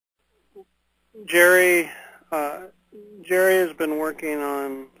Jerry has been working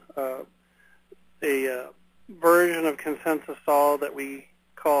on a version of consensus all that we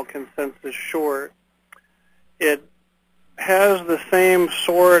call consensus short. It has the same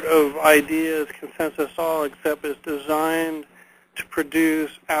sort of idea as consensus all, except it's designed to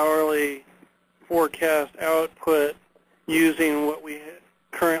produce hourly forecast output using what we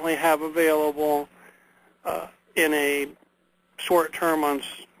currently have available in a short-term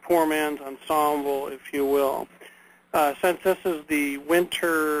four-man's ensemble, if you will. Since this is the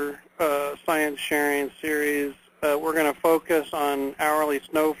winter science sharing series, we're going to focus on hourly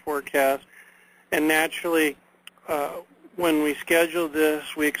snow forecasts. And naturally, when we scheduled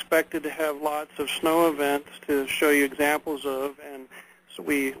this, we expected to have lots of snow events to show you examples of. And so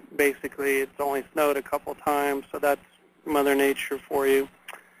it's only snowed a couple times, so that's Mother Nature for you.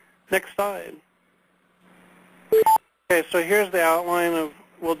 Next slide. Okay, so here's the outline of,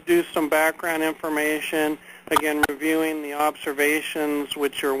 we'll do some background information, again reviewing the observations,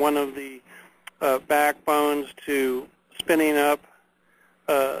 which are one of the backbones to spinning up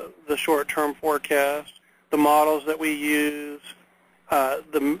the short-term forecast, the models that we use,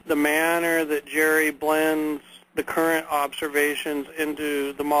 the manner that Jerry blends the current observations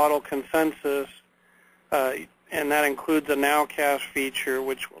into the model consensus, and that includes a nowcast feature,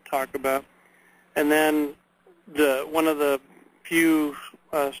 which we'll talk about. And then one of the few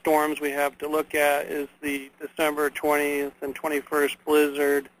storms we have to look at is the December 20th and 21st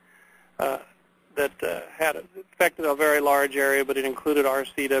blizzard that had affected a very large area, but it included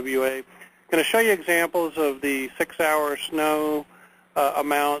RCWA. I'm going to show you examples of the 6-hour snow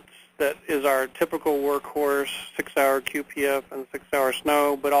amounts that is our typical workhorse, 6-hour QPF and 6-hour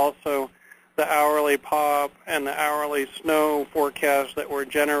snow, but also the hourly pop and the hourly snow forecasts that were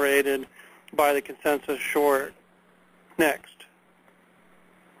generated by the consensus short. Next.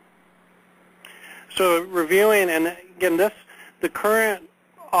 So reviewing, and again, the current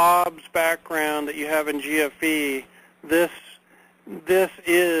OBS background that you have in GFE, this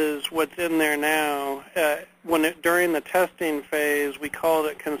is what's in there now. During the testing phase, we called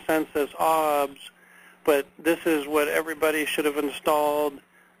it consensus OBS, but this is what everybody should have installed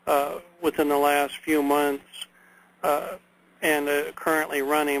within the last few months and currently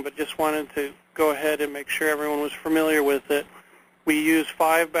running, but just wanted to go ahead and make sure everyone was familiar with it. We use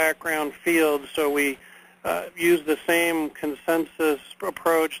 5 background fields, so we use the same consensus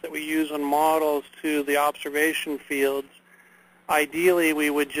approach that we use on models to the observation fields. Ideally, we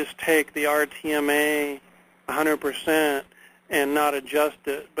would just take the RTMA 100% and not adjust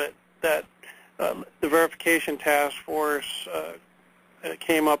it, but that the verification task force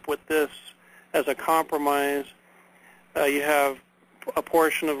came up with this as a compromise. You have a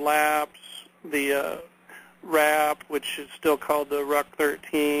portion of LAPS, the RAP, which is still called the RUC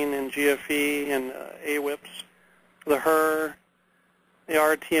 13 and GFE and AWIPS, the HER, the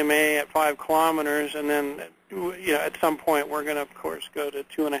RTMA at 5 kilometers, and then at some point we're going to, of course, go to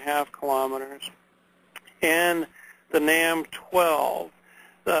 2.5 kilometers. And the NAM 12,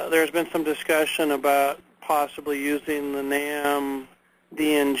 there's been some discussion about possibly using the NAM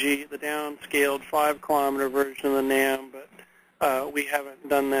DNG, the downscaled 5-kilometer version of the NAM, but we haven't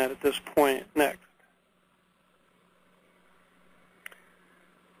done that at this point. Next.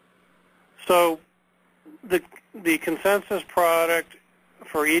 So the consensus product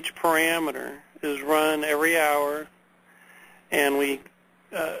for each parameter is run every hour, and we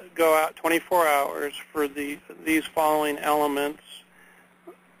go out 24 hours for these following elements.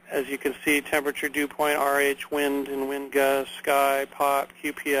 As you can see, temperature, dew point, RH, wind and wind gust, sky, pop,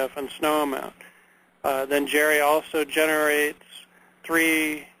 QPF, and snow amount. Then Jerry also generates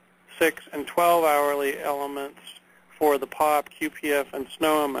 3, 6, and 12 hourly elements for the pop, QPF, and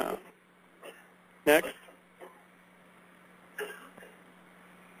snow amount. Next.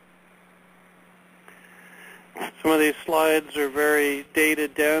 Some of these slides are very data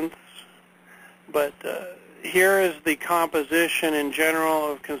dense, but here is the composition in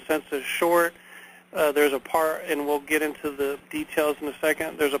general of consensus short. There's a part, and we'll get into the details in a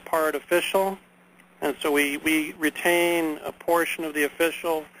second, there's a part official, and so we retain a portion of the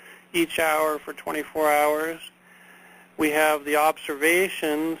official each hour for 24 hours. We have the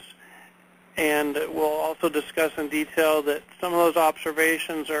observations, and we'll also discuss in detail that some of those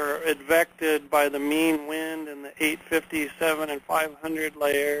observations are advected by the mean wind in the 857 and 500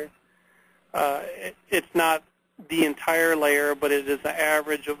 layer. It's not the entire layer, but it is the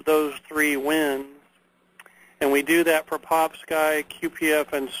average of those 3 winds. And we do that for pop, sky,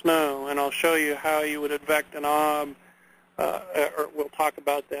 QPF, and snow. And I'll show you how you would advect an OB, or we'll talk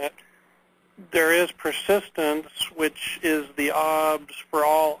about that. There is persistence, which is the OBS for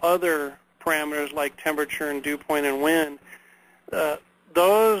all other parameters like temperature and dew point and wind.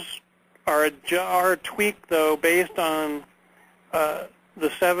 Those are tweaked, though, based on the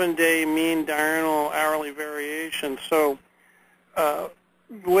 7-day mean diurnal hourly variation. So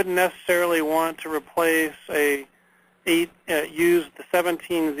you wouldn't necessarily want to replace use the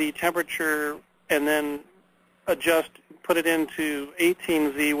 17Z temperature and then put it into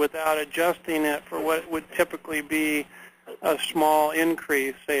 18Z without adjusting it for what would typically be a small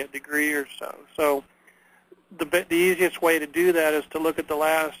increase, say a degree or so. So the easiest way to do that is to look at the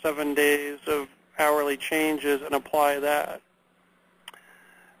last 7 days of hourly changes and apply that.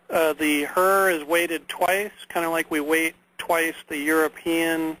 The HER is weighted twice, kind of like we weight twice the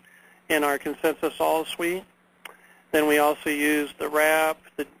European in our consensus all suite. Then we also use the RAP,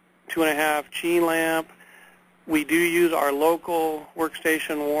 the 2.5G lamp. We do use our local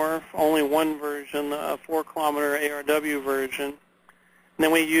workstation wharf, only one version, the 4-kilometer ARW version. And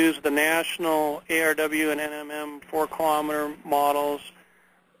then we use the national ARW and NMM 4-kilometer models,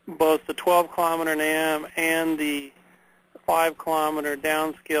 both the 12-kilometer NAM and the 5-kilometer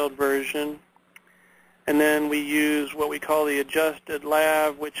downscaled version. And then we use what we call the adjusted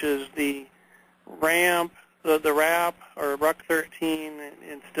LAV, which is the ramp, the RAP, or RUC 13,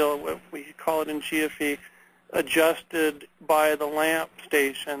 and still what we call it in GFE, adjusted by the lamp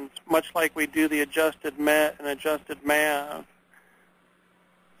stations, much like we do the adjusted MET and adjusted MAV.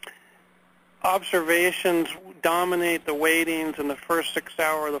 Observations dominate the weightings in the first 6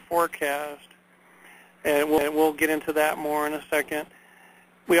 hours of the forecast, and we'll get into that more in a second.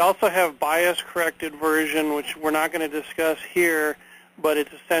 We also have bias-corrected version, which we're not going to discuss here, but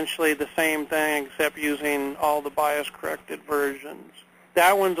it's essentially the same thing except using all the bias-corrected versions.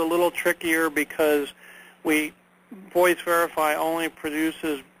 That one's a little trickier because Voice Verify only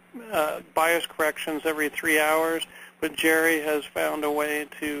produces bias corrections every 3 hours, but Jerry has found a way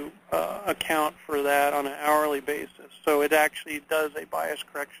to account for that on an hourly basis. So it actually does a bias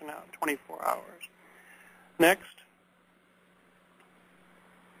correction out in 24 hours. Next.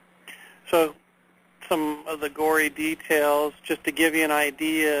 So some of the gory details, just to give you an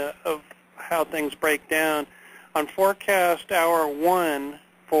idea of how things break down. On forecast hour 1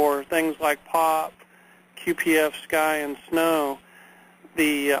 for things like POP, QPF, sky, and snow,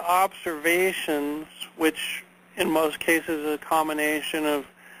 the observations, which in most cases is a combination of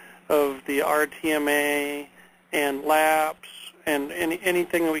the RTMA and LAPS and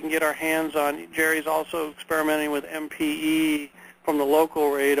anything that we can get our hands on. Jerry's also experimenting with MPE from the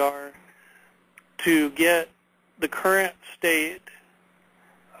local radar to get the current state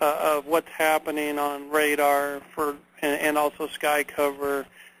of what's happening on radar and also sky cover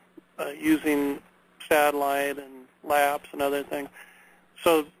using satellite and LAPS and other things.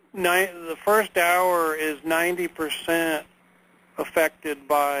 So the first hour is 90% affected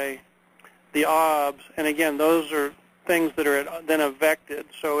by the OBS, and again, those are things that are then affected.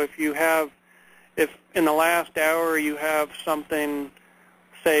 So if in the last hour you have something,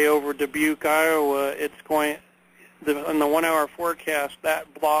 say over Dubuque, Iowa, it's going in the 1 hour forecast,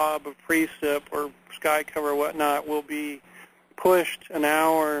 that blob of precip or sky cover or whatnot will be pushed an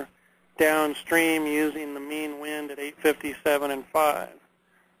hour downstream using the mean wind at 857 and 5.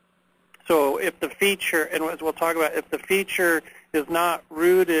 So if the feature, and as we'll talk about, if the feature is not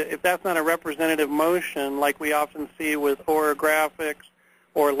rooted, if that's not a representative motion like we often see with orographics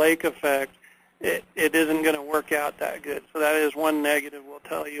or lake effect, it isn't going to work out that good. So that is one negative we'll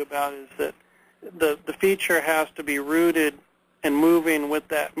tell you about, is that the feature has to be rooted and moving with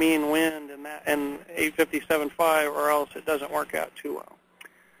that mean wind and 857.5, or else it doesn't work out too well.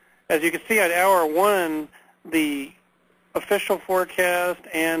 As you can see at hour 1, the official forecast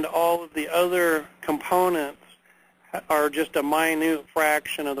and all of the other components are just a minute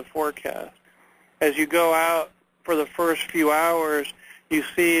fraction of the forecast. As you go out for the first few hours, you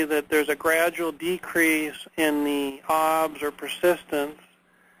see that there's a gradual decrease in the OBS or persistence,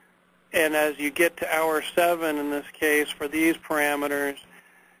 and as you get to hour 7 in this case for these parameters,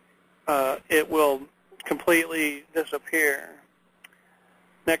 it will completely disappear.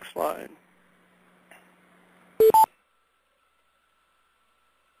 Next slide.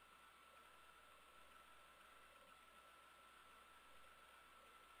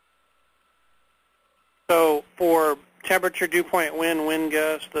 So for temperature, dew point, wind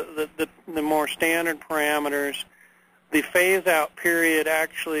gust, the more standard parameters, the phase-out period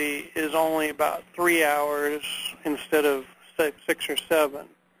actually is only about 3 hours instead of 6 or 7.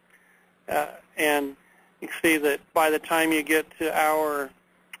 And you can see that by the time you get to hour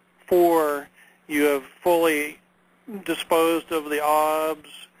 4, you have fully disposed of the OBS,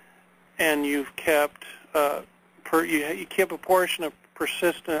 and you've kept you keep a portion of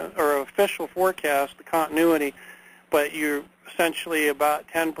persistent or official forecast, the continuity, but you're essentially about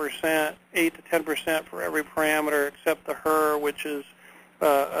 10%, 8 to 10% for every parameter except the her, which is,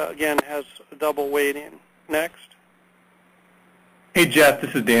 again, has a double weighting. Next. Hey, Jeff,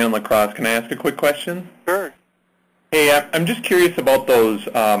 this is Dan in La Crosse. Can I ask a quick question? Sure. Hey, I'm just curious about those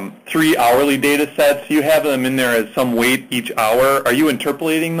 3 hourly data sets. You have them in there as some weight each hour. Are you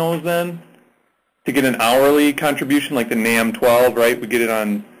interpolating those then to get an hourly contribution like the NAM 12, right? We get it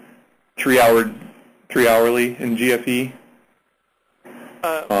on 3 hourly in GFE?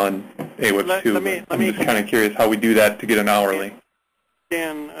 On AWIPS 2. I'm just kind of curious how we do that to get an hourly.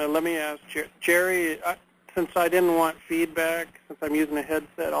 Dan, let me ask Jerry, since I didn't want feedback, since I'm using a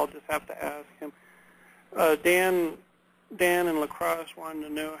headset, I'll just have to ask him. Dan and La Crosse wanted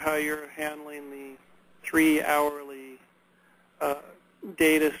to know how you're handling the 3 hourly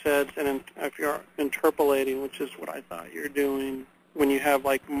data sets and if you're interpolating, which is what I thought you're doing when you have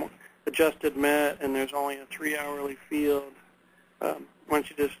like adjusted MET and there's only a 3 hourly field. Why don't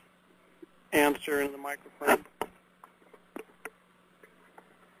you just answer in the microphone?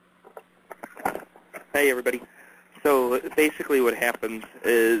 Hey, everybody. So basically what happens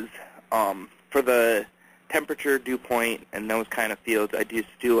is for the temperature, dew point, and those kind of fields, I just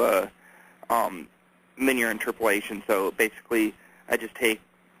do a linear interpolation. So basically I just take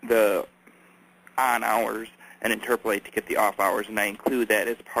the on hours and interpolate to get the off hours, and I include that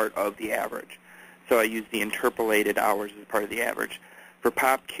as part of the average. So I use the interpolated hours as part of the average. For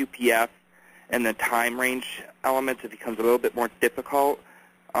POP, QPF, and the time range elements, it becomes a little bit more difficult.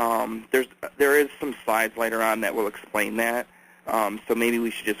 There is some slides later on that will explain that. So maybe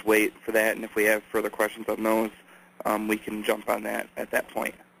we should just wait for that, and if we have further questions on those, we can jump on that at that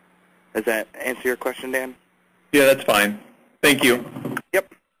point. Does that answer your question, Dan? Yeah, that's fine. Thank you.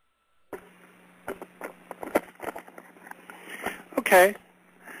 Yep. Okay.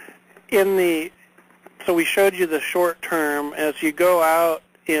 So we showed you the short term. As you go out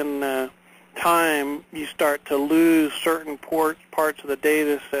in time, you start to lose certain parts of the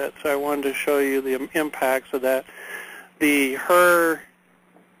data set. So I wanted to show you the impacts of that. The HER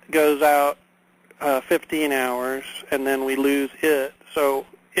goes out 15 hours, and then we lose it. So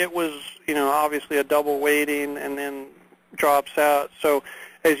it was, obviously a double weighting, and then drops out. So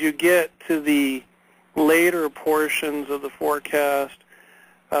as you get to the later portions of the forecast,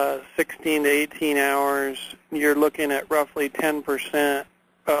 16 to 18 hours, you're looking at roughly 10%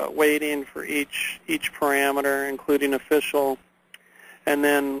 weighting for each parameter, including official. And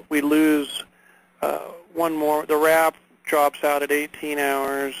then we lose one more. The wrap drops out at 18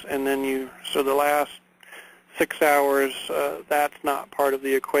 hours, and then so the last 6 hours, that's not part of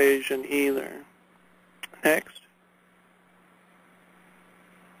the equation either. Next.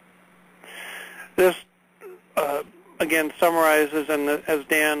 This, again, summarizes, and as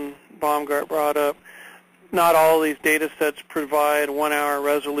Dan Baumgart brought up, not all these data sets provide 1 hour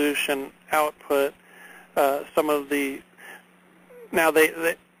resolution output. Some of the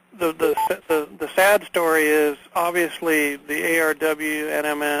sad story is obviously the ARW,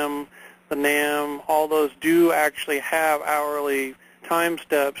 NMM, the NAM, all those do actually have hourly time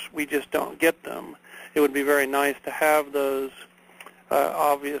steps. We just don't get them. It would be very nice to have those,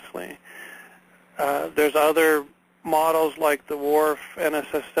 obviously. There's other models like the WRF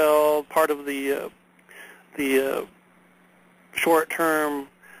NSSL, part of the short-term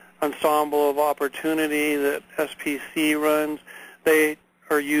ensemble of opportunity that SPC runs. They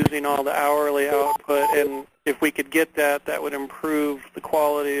are using all the hourly output, and if we could get that, that would improve the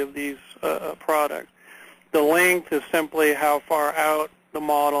quality of these products. The length is simply how far out the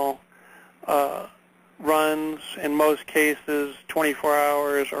model runs, in most cases 24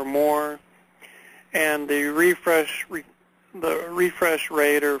 hours or more, and the refresh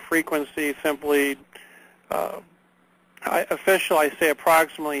rate or frequency simply official, I say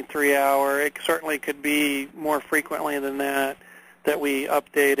approximately 3 hour. It certainly could be more frequently than that we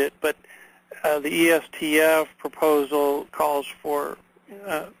update it, but the ESTF proposal calls for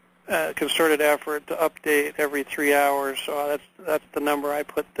a concerted effort to update every 3 hours, so that's the number I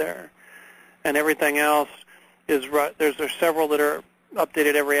put there. And everything else is there's several that are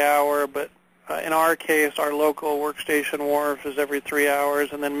updated every hour, but in our case, our local workstation WRF is every 3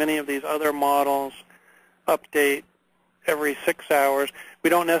 hours, and then many of these other models update every 6 hours. We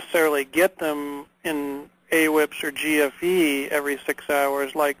don't necessarily get them in AWIPS or GFE every 6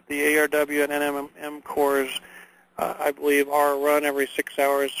 hours, like the ARW and NMM cores, I believe, are run every 6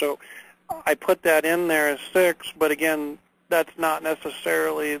 hours. So I put that in there as 6, but again, that's not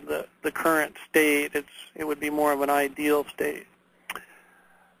necessarily the current state. It would be more of an ideal state.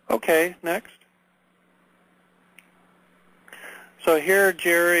 Okay, next. So here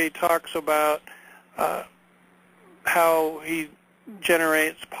Jerry talks about how he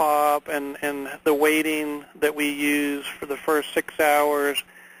generates pop and the weighting that we use for the first 6 hours.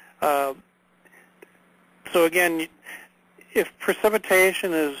 So again, if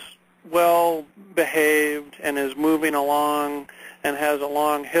precipitation is well behaved and is moving along and has a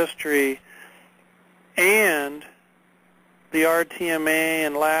long history, and the RTMA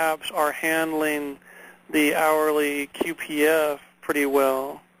and labs are handling the hourly QPF pretty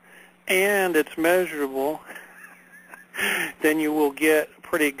well, and it's measurable, then you will get a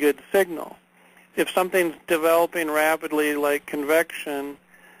pretty good signal. If something's developing rapidly like convection,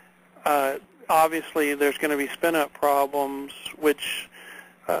 obviously there's going to be spin-up problems, which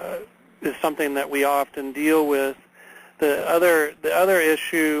is something that we often deal with. The other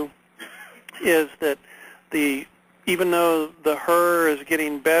issue is that even though the HER is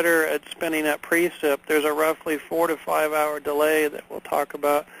getting better at spinning up precip, there's a roughly 4 to 5 hour delay that we'll talk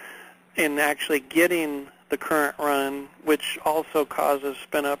about in actually getting the current run, which also causes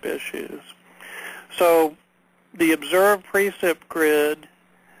spin-up issues. So the observed precip grid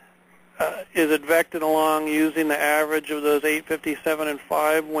is advected along using the average of those 857 and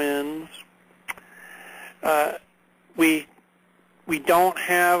 5 winds. We don't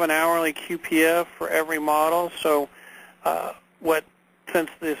have an hourly QPF for every model, so since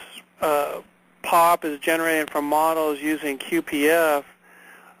this POP is generated from models using QPF,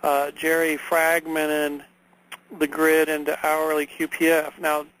 Jerry fragmented the grid into hourly QPF.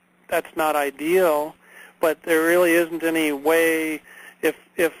 Now, that's not ideal, but there really isn't any way, if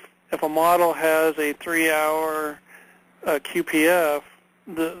a model has a 3-hour QPF,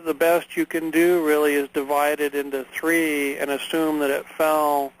 the best you can do really is divide it into 3 and assume that it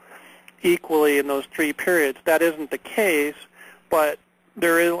fell equally in those 3 periods. That isn't the case, but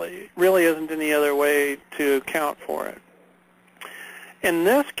there really isn't any other way to account for it. In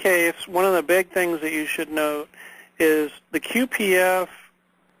this case, one of the big things that you should note is the QPF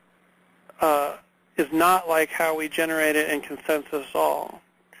is not like how we generate it in consensus all.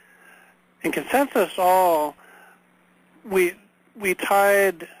 In consensus all, we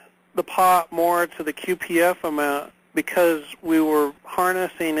tied the POP more to the QPF amount because we were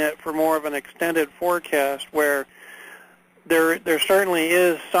harnessing it for more of an extended forecast, where there certainly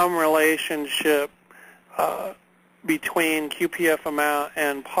is some relationship between QPF amount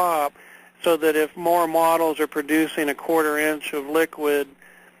and POP, so that if more models are producing a 1/4 inch of liquid,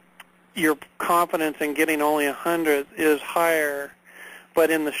 your confidence in getting only 100th is higher. But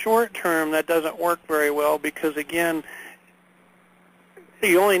in the short term, that doesn't work very well because, again,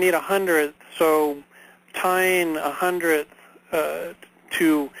 you only need 100th, so tying 100th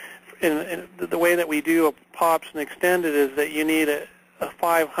to the way that we do POPs and extended is that you need a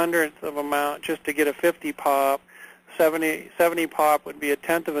 500th of amount just to get a 50 POP. 70 POP would be a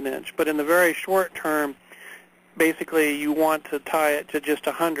 1/10 of an inch. But in the very short term, basically you want to tie it to just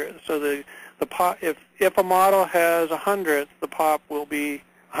 100. So the POP, if a model has 100th, the POP will be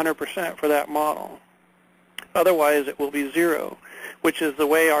 100% for that model. Otherwise, it will be 0, which is the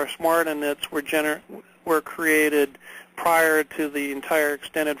way our smart inits were created prior to the entire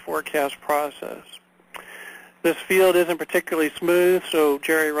extended forecast process. This field isn't particularly smooth, so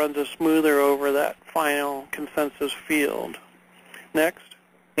Jerry runs a smoother over that final consensus field. Next.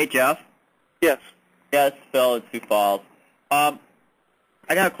 Hey, Jeff. Yes. Yes, Phil at Sioux Falls. I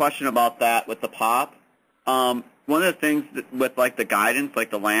got a question about that with the POP. One of the things with like the guidance, like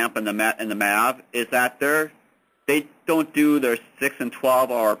the LAMP and the MAV, is that they don't do their 6 and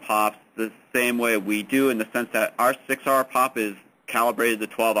 12-hour POPs the same way we do, in the sense that our 6-hour POP is calibrated to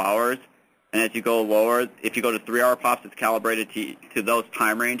 12 hours, and as you go lower, if you go to 3-hour POPs, it's calibrated to those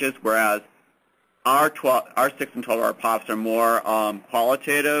time ranges, whereas our 6 and 12-hour POPs are more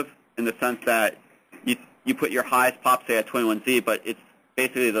qualitative, in the sense that you put your highest POP, say, at 21Z, but it's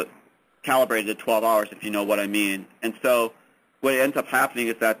basically calibrated to 12 hours, if you know what I mean. And so what ends up happening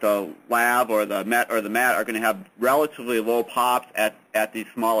is that the lab or the MET are going to have relatively low POPs at these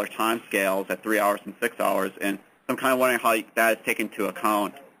smaller time scales at 3 hours and 6 hours. And I'm kind of wondering how that is taken into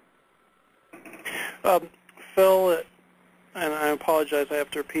account. Phil, and I apologize, I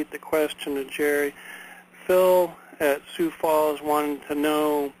have to repeat the question to Jerry. Phil at Sioux Falls wanted to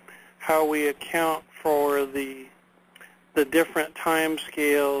know how we account for the different time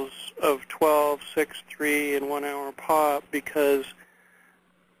scales of 12, 6, 3, and 1 hour POP, because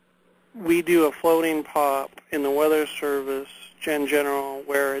we do a floating POP in the Weather Service in general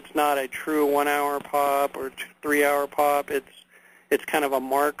where it's not a true 1 hour POP or 3 hour POP. It's kind of a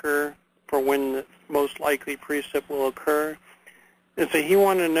marker for when the most likely precip will occur. And so he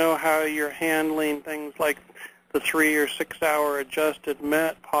wanted to know how you're handling things like the 3 or 6 hour adjusted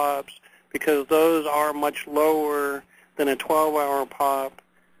MET pops because those are much lower than a 12-hour pop.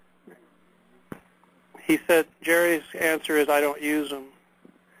 He said Jerry's answer is I don't use them.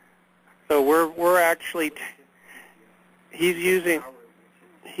 So we're actually he's using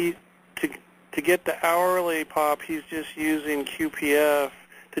to get the hourly pop, he's just using QPF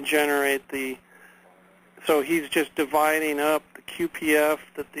to generate the. So he's just dividing up the QPF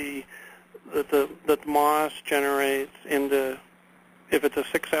that the MOS generates into. If it's a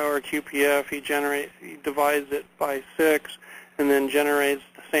 6-hour QPF, he divides it by 6, and then generates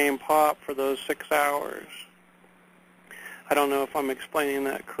the same pop for those 6 hours. I don't know if I'm explaining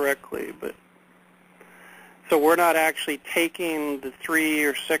that correctly, but so we're not actually taking the 3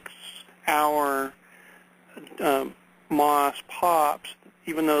 or 6 hour MOS pops,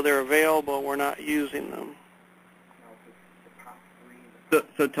 even though they're available, we're not using them.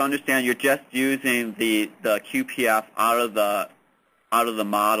 So to understand, you're just using the QPF out of the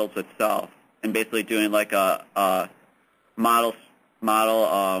models itself, and basically doing like a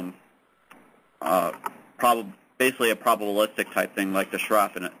basically a probabilistic type thing, like the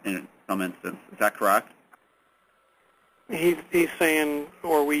Schreff in some instance. Is that correct? He's saying,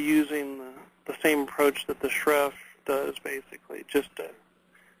 or are we using the same approach that the Schreff does, basically?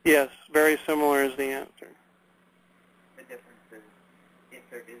 Yes, very similar is the answer. The difference is if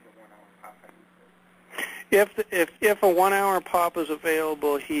there is a 1-hour pop. If a 1-hour pop is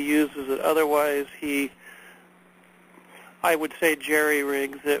available, he uses it. Otherwise, I would say jerry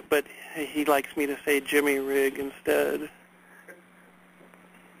rigs it, but he likes me to say Jimmy rig instead.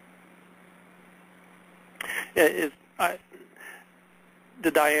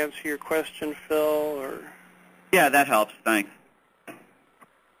 Did I answer your question, Phil? Or yeah, that helps. Thanks.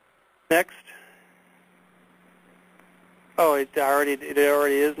 Next. Oh, it already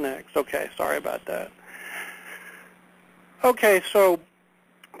is next. Okay, sorry about that. Okay, so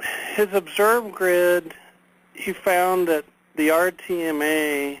his observed grid, he found that the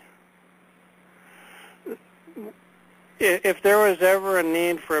RTMA, if there was ever a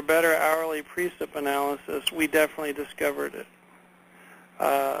need for a better hourly precip analysis, we definitely discovered it.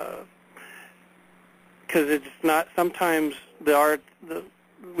 Because it's not, sometimes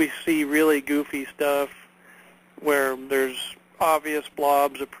we see really goofy stuff where there's obvious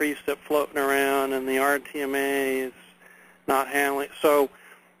blobs of precip floating around and the RTMA is not handling it. So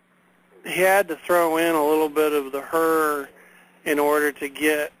he had to throw in a little bit of the HER in order to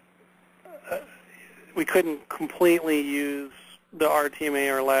get, we couldn't completely use the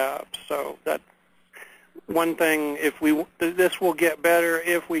RTMA or labs. So that's one thing. This will get better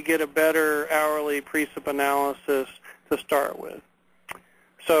if we get a better hourly precip analysis to start with.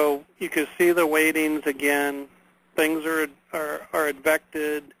 So you can see the weightings again. Things are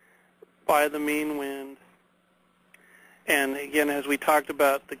advected by the mean wind. And again, as we talked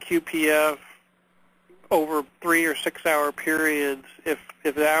about, the QPF over 3 or 6 hour periods, if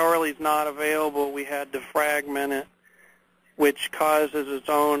the hourly is not available, we had to fragment it, which causes its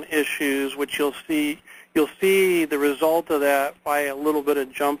own issues, which you'll see the result of that by a little bit of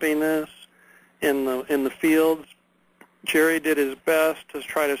jumpiness in the fields. Jerry did his best to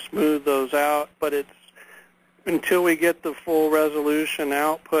try to smooth those out, but it's until we get the full resolution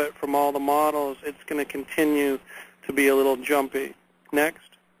output from all the models, it's going to continue to be a little jumpy. Next.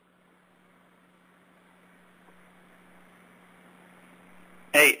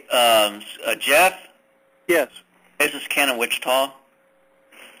 Hey, Jeff? Yes. This is Ken in Wichita.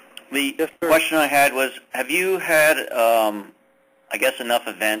 The Yes, sir. question I had was, have you had, I guess, enough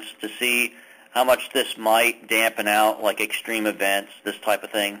events to see how much this might dampen out, like extreme events, this type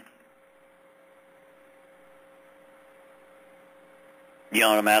of thing? You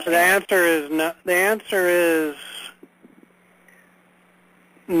know what I'm asking? The answer is no. The answer is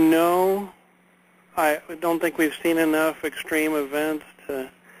no. I don't think we've seen enough extreme events to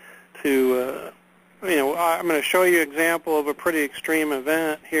I'm going to show you an example of a pretty extreme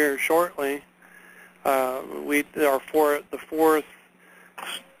event here shortly. The fourth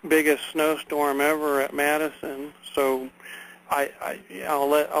biggest snowstorm ever at Madison. So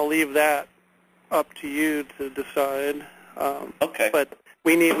I'll leave that up to you to decide. Okay. But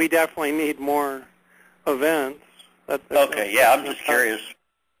we definitely need more events. Okay. Yeah, I'm just curious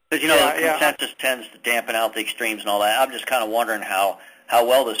because the Yeah. consensus tends to dampen out the extremes and all that. I'm just kind of wondering how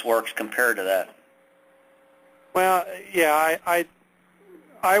well this works compared to that. Well, yeah,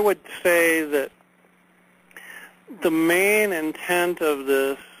 I would say that the main intent of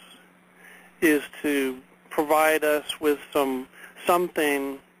this is to provide us with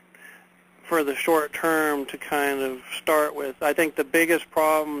something for the short term to kind of start with. I think the biggest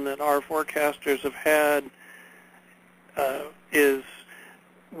problem that our forecasters have had is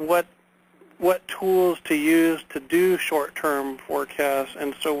what tools to use to do short-term forecasts,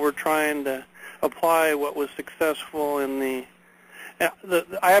 and so we're trying to apply what was successful in the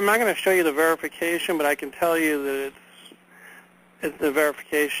I'm not going to show you the verification, but I can tell you that the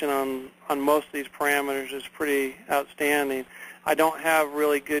verification on most of these parameters is pretty outstanding. I don't have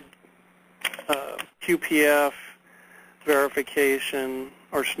really good QPF verification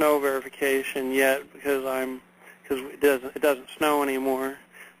or snow verification yet because it doesn't snow anymore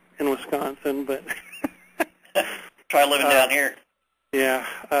in Wisconsin, but try living down here.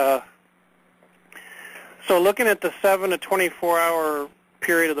 Yeah. So looking at the 7 to 24-hour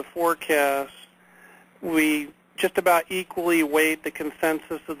period of the forecast, we just about equally weight the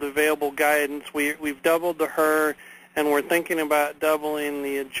consensus of the available guidance. We've doubled the HER, and we're thinking about doubling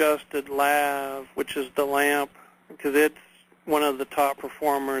the adjusted LAV, which is the LAMP, because it's one of the top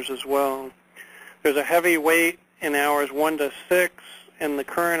performers as well. There's a heavy weight in hours 1 to 6 in the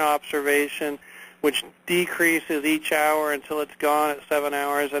current observation, which decreases each hour until it's gone at 7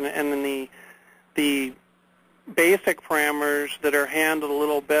 hours, and then the basic parameters that are handled a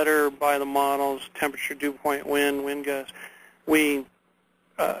little better by the models, temperature, dew point, wind gust, we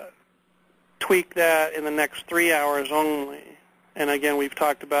tweak that in the next 3 hours only. And again, we've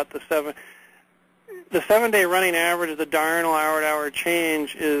talked about the 7-day running average of the diurnal hour-to-hour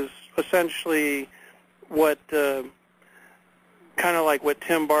change is essentially what kind of like what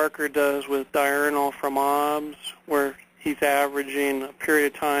Tim Barker does with diurnal from OBS, where he's averaging a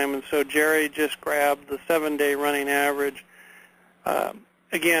period of time, and so Jerry just grabbed the 7-day running average.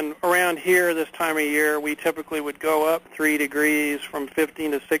 Again, around here this time of year, we typically would go up 3 degrees from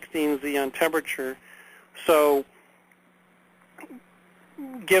 15 to 16 Z on temperature. So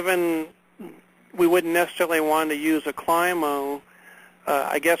given we wouldn't necessarily want to use a CLIMO,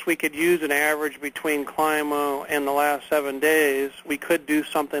 I guess we could use an average between CLIMO and the last 7 days. We could do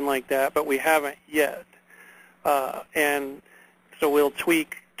something like that, but we haven't yet. And so we'll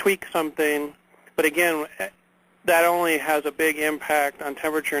tweak something, but again, that only has a big impact on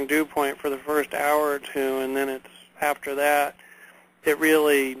temperature and dew point for the first hour or two, and then it's after that,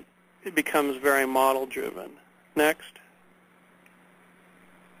 it becomes very model driven. Next.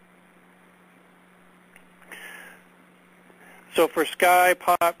 So for sky,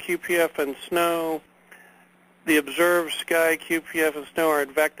 pop, QPF, and snow, the observed sky, QPF, and snow are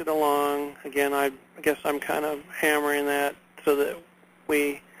advected along. Again, I guess I'm kind of hammering that so that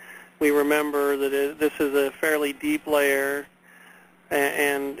we remember that this is a fairly deep layer,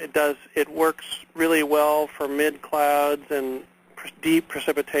 and it works really well for mid-clouds and deep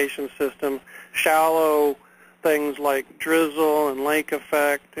precipitation systems. Shallow things like drizzle and lake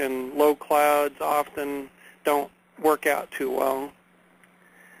effect and low clouds often don't work out too well.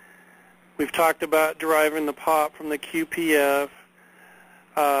 We've talked about deriving the pop from the QPF.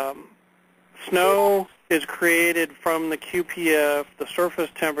 Snow is created from the QPF, the surface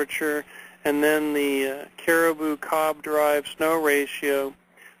temperature, and then the caribou cob-derived snow ratio.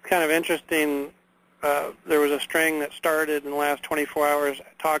 Kind of interesting, there was a string that started in the last 24 hours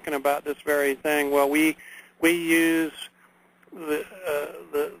talking about this very thing. Well, we use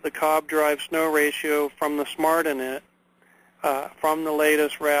the cob-derived snow ratio from the SmartInit, from the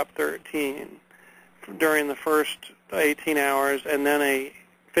latest RAP 13 during the first 18 hours, and then a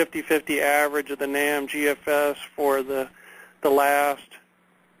 50-50 average of the NAM GFS for the last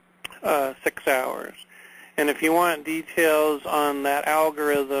 6 hours. And if you want details on that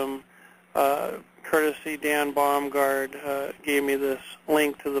algorithm, courtesy Dan Baumgard gave me this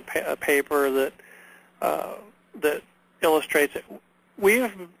link to the paper that illustrates it. We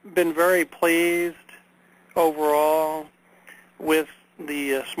have been very pleased overall with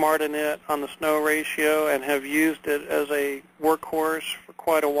the SmartInit on the snow ratio and have used it as a workhorse for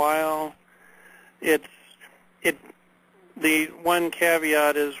quite a while. The one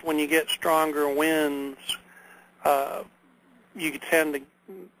caveat is when you get stronger winds, you tend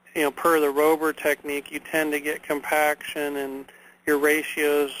to, per the Rober technique, you tend to get compaction, and your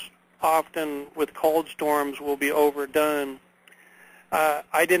ratios often with cold storms will be overdone.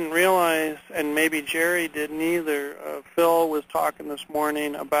 I didn't realize, and maybe Jerry didn't either, Phil was talking this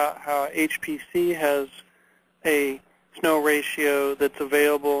morning about how HPC has a snow ratio that's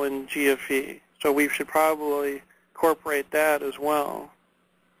available in GFE. So we should probably incorporate that as well.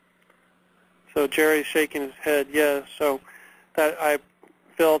 So Jerry's shaking his head, yes. So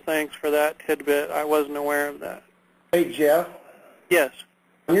Phil, thanks for that tidbit. I wasn't aware of that. Hey, Jeff. Yes.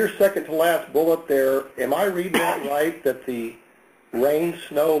 On your second to last bullet there, am I reading that right, that the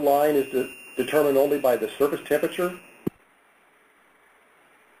rain-snow line is determined only by the surface temperature?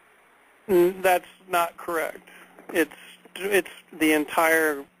 That's not correct. it's the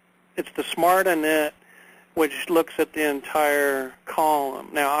entire, it's the smart init, which looks at the entire column.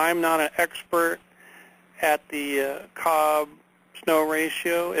 Now, I'm not an expert at the Cobb snow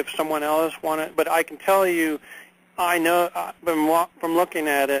ratio. If someone else wanted, but I can tell you, I know from looking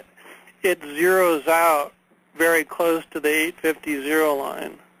at it, it zeroes out very close to the 850 zero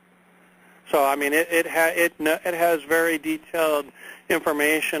line. So I mean, it has very detailed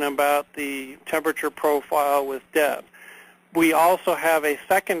information about the temperature profile with depth. We also have a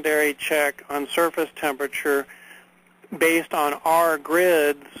secondary check on surface temperature based on our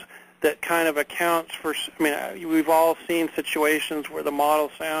grids that kind of accounts for, I mean, we've all seen situations where the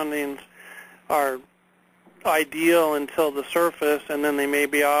model soundings are ideal until the surface, and then they may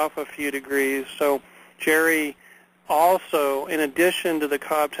be off a few degrees. So Jerry also, in addition to the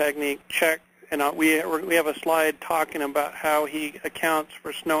Cobb technique, check, and we have a slide talking about how he accounts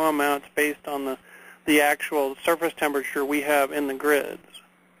for snow amounts based on the actual surface temperature we have in the grids.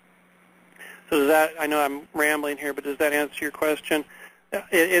 So does that, I know I'm rambling here, but does that answer your question?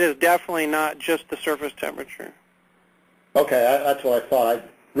 It is definitely not just the surface temperature. Okay, that's what I thought.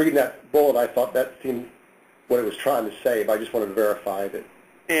 Reading that bullet, I thought that seemed what it was trying to say, but I just wanted to verify that.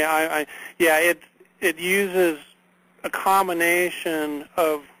 Yeah, it uses a combination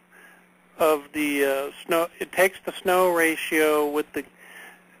of the snow. It takes the snow ratio with the.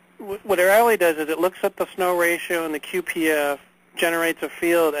 What it really does is it looks at the snow ratio and the QPF, generates a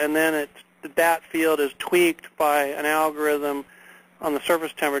field, and then that field is tweaked by an algorithm on the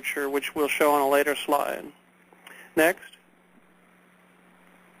surface temperature, which we'll show on a later slide. Next.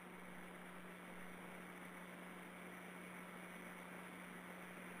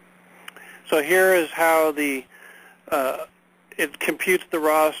 So here is how it computes the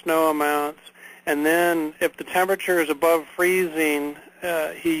raw snow amounts, and then if the temperature is above freezing,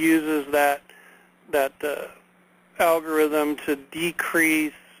 he uses that algorithm to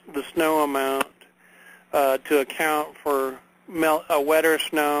decrease the snow amount to account for wetter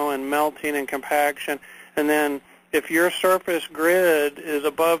snow and melting and compaction. And then if your surface grid is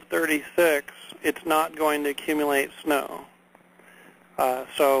above 36, it's not going to accumulate snow.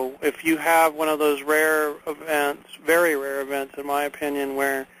 So if you have one of those rare events, very rare events in my opinion,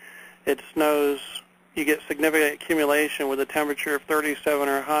 where it snows, you get significant accumulation with a temperature of 37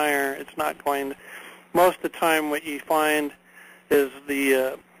 or higher, it's not going to, most of the time what you find is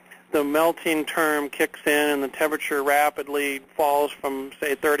the melting term kicks in and the temperature rapidly falls from,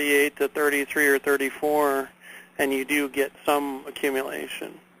 say, 38 to 33 or 34, and you do get some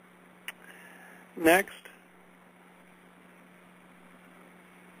accumulation. Next.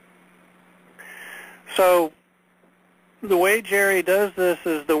 So the way Jerry does this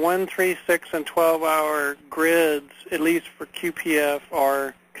is the 1, 3, 6, and 12-hour grids, at least for QPF,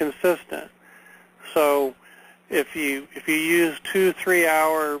 are consistent. So if you use 2,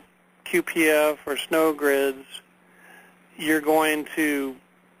 3-hour QPF or snow grids, you're going to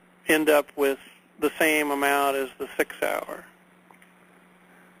end up with the same amount as the 6-hour.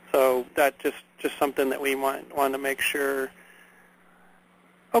 So that's just something that we might want to make sure.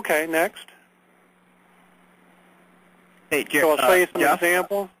 Okay, next. Hey, So I'll show you some Jeff?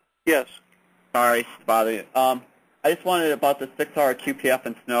 example. Yes. Sorry to bother you. I just wanted about the 6-hour QPF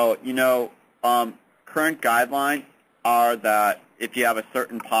and snow. You know, current guidelines are that if you have a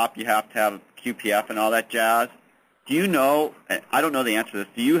certain pop, you have to have QPF and all that jazz. Do you know, I don't know the answer to this,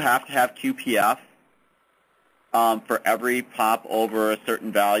 do you have to have QPF for every pop over a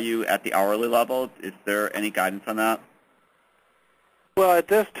certain value at the hourly level? Is there any guidance on that? Well, at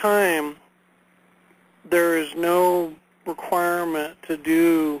this time, there is no requirement to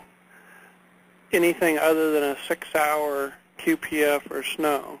do anything other than a 6-hour QPF or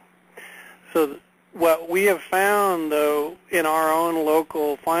snow. So what we have found, though, in our own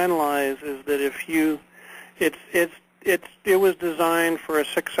local finalize is that if you, it was designed for a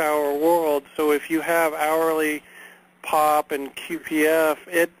 6-hour world. So if you have hourly pop and QPF,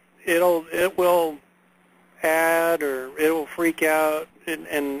 it will add or it will freak out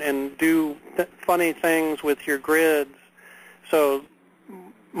and do funny things with your grids. So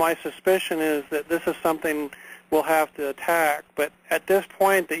my suspicion is that this is something we'll have to attack. But at this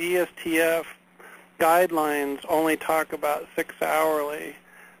point, the ESTF guidelines only talk about 6-hourly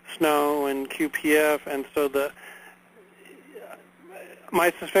snow and QPF, and so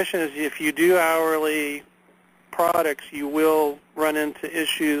my suspicion is if you do hourly products, you will run into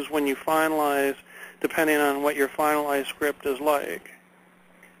issues when you finalize, depending on what your finalized script is like,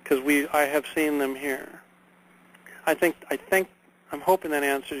 because I have seen them here. I'm hoping that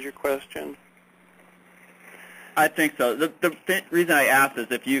answers your question. I think so. The reason I asked is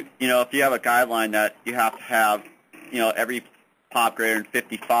if you have a guideline that you have to have every pop greater than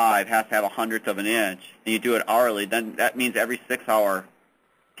 55 has to have 1/100th of an inch, and you do it hourly, then that means every 6-hour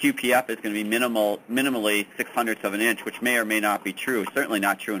QPF is going to be minimally 6/100ths of an inch, which may or may not be true. Certainly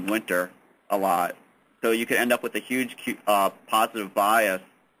not true in winter a lot. So you could end up with a huge positive bias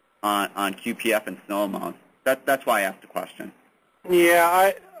on QPF and snow amounts. That's why I asked the question.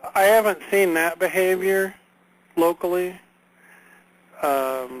 Yeah, I haven't seen that behavior locally,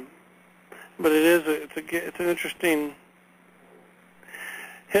 but it's an interesting.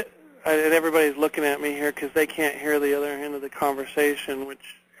 And everybody's looking at me here because they can't hear the other end of the conversation,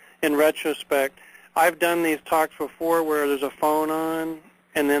 which, in retrospect, I've done these talks before where there's a phone on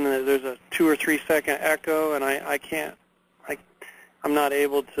and then there's a 2 or 3 second echo, and I can't, I'm not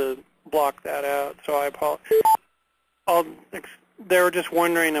able to block that out, so I apologize. They were just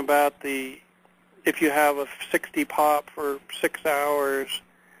wondering about if you have a 60 pop for 6 hours,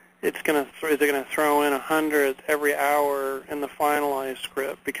 is it going to throw in 100th every hour in the finalized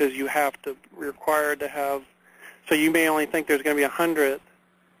script, because you're required to have, so you may only think there's going to be 100th,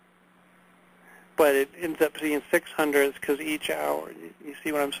 but it ends up being 600ths because each hour. You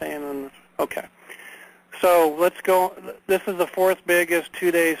see what I'm saying? Okay. So let's go. This is the 4th biggest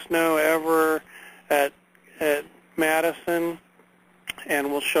 2-day snow ever at Madison,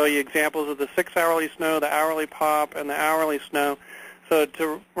 and we'll show you examples of the 6-hourly snow, the hourly pop, and the hourly snow. So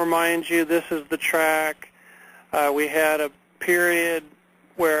to remind you, this is the track. We had a period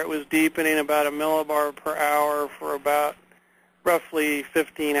where it was deepening about 1 millibar per hour for about roughly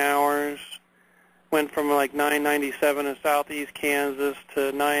 15 hours. Went from like 997 in southeast Kansas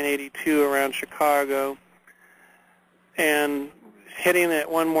to 982 around Chicago. And hitting it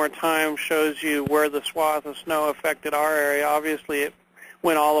one more time shows you where the swath of snow affected our area. Obviously, it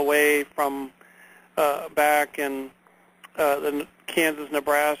went all the way from back in the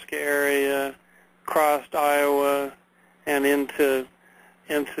Kansas-Nebraska area, crossed Iowa, and into.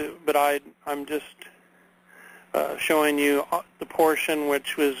 But I'm just showing you the portion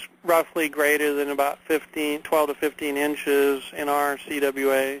which was roughly greater than about 12 to 15 inches in our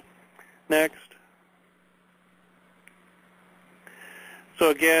CWA. Next. So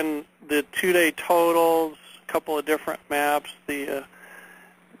again, the 2-day totals, a couple of different maps. The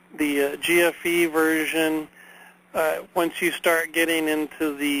GFE version, once you start getting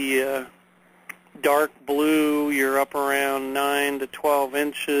into the dark blue, you're up around 9 to 12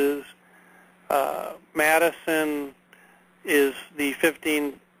 inches. Madison is the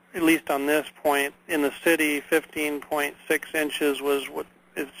 15, at least on this point, in the city, 15.6 inches was what,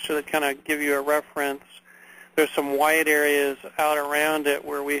 it should kind of give you a reference. There's some white areas out around it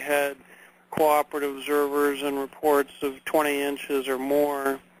where we had cooperative observers and reports of 20 inches or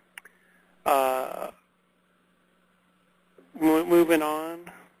more. Moving on.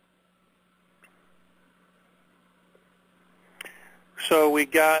 So we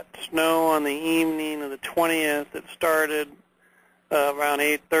got snow on the evening of the 20th. It started around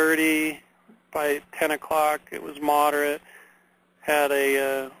 8:30. By 10 o'clock, it was moderate. Had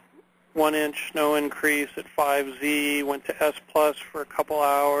a 1-inch snow increase at 5Z. Went to S+ for a couple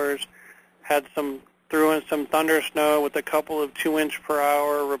hours. Threw in some thunder snow with a couple of 2-inch per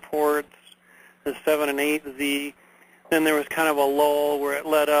hour reports, the 7 and 8Z. Then there was kind of a lull where it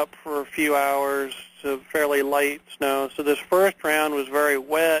let up for a few hours to fairly light snow. So this first round was very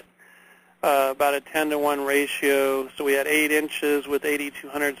wet, about a 10-to-1 ratio. So we had 8 inches with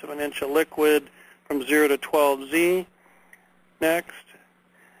 82/100ths of an inch of liquid from 0 to 12Z. Next.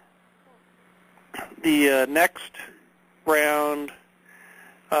 The next round,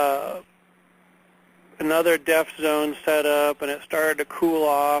 another depth zone set up, and it started to cool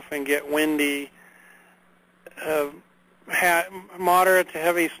off and get windy. Had moderate to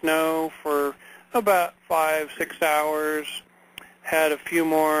heavy snow for about 5-6 hours. Had a few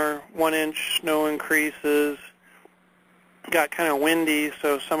more 1-inch snow increases. Got kind of windy,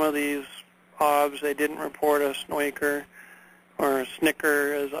 so some of these obs, they didn't report a snoiker or a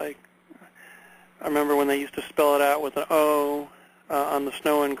snicker, as I remember when they used to spell it out with an O on the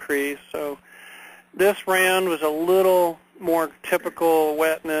snow increase. So this round was a little more typical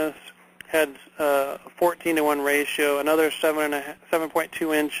wetness. Had a 14-to-1 ratio, another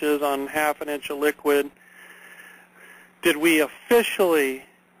 7.2 inches on 1/2 an inch of liquid. Did we officially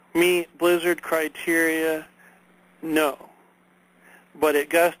meet blizzard criteria? No. But it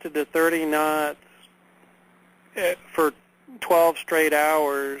gusted to 30 knots for 12 straight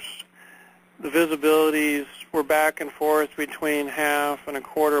hours. The visibilities were back and forth between 1/2 and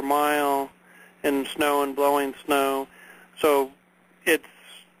 1/4 mile in snow and blowing snow. So it's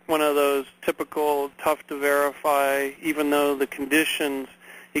one of those typical tough to verify, even though the conditions,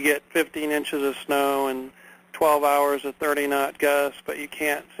 you get 15 inches of snow and 12 hours of 30-knot gusts, but you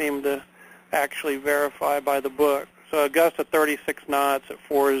can't seem to actually verify by the book. So a gust of 36 knots at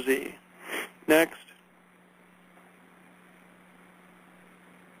 4Z. Next.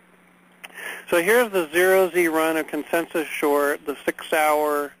 So here's the 0Z run of consensus short, the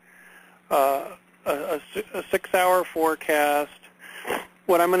 6-hour, a 6-hour forecast.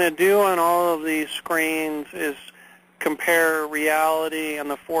 What I'm going to do on all of these screens is compare reality and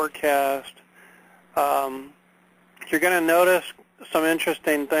the forecast. You're going to notice some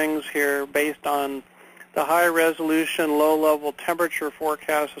interesting things here based on the high resolution, low level temperature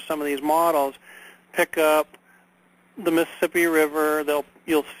forecast of some of these models. Pick up the Mississippi River.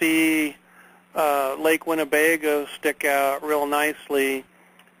 You'll see Lake Winnebago stick out real nicely,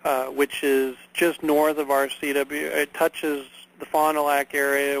 which is just north of our CW. It touches the Fond du Lac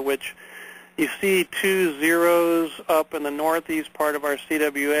area, which you see 2 zeros up in the northeast part of our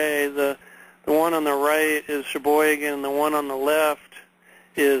CWA. The one on the right is Sheboygan, and the one on the left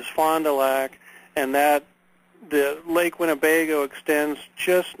is Fond du Lac, and that the Lake Winnebago extends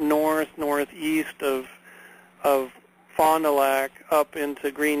just northeast of Fond du Lac up into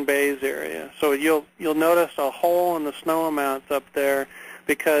Green Bay's area. So you'll notice a hole in the snow amounts up there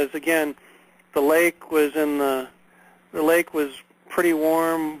because again the lake was pretty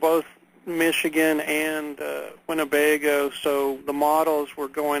warm, both Michigan and Winnebago, so the models were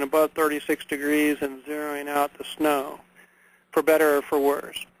going above 36 degrees and zeroing out the snow, for better or for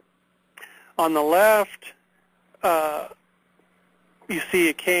worse. On the left, you see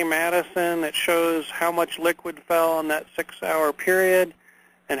a K Madison that shows how much liquid fell in that 6-hour period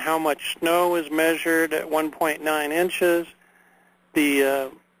and how much snow was measured at 1.9 inches. The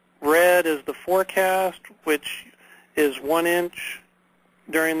red is the forecast, which is 1 inch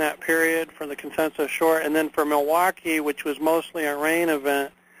during that period for the consensus short. And then for Milwaukee, which was mostly a rain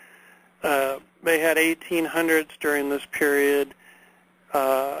event, they had 1800s during this period,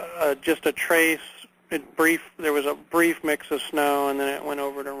 just a trace. There was a brief mix of snow, and then it went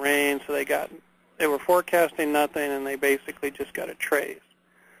over to rain. So they were forecasting nothing, and they basically just got a trace.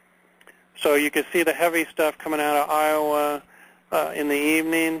 So you can see the heavy stuff coming out of Iowa in the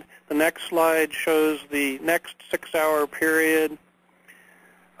evening. The next slide shows the next 6-hour period.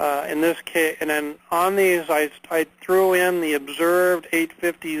 In this case, and then on these, I threw in the observed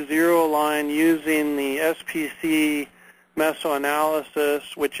 850 zero line using the SPC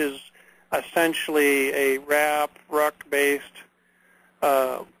mesoanalysis, which is essentially a RUC-based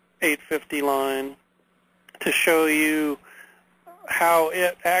 850 line to show you how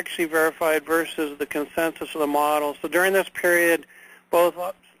it actually verified versus the consensus of the model. So during this period, both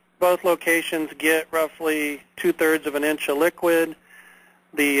locations get roughly 2/3 of an inch of liquid.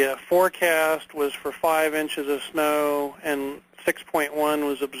 The forecast was for 5 inches of snow, and 6.1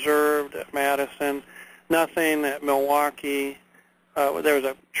 was observed at Madison. Nothing at Milwaukee. There was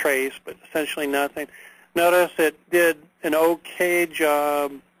a trace, but essentially nothing. Notice it did an okay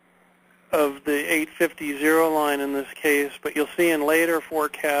job of the 850 zero line in this case, but you'll see in later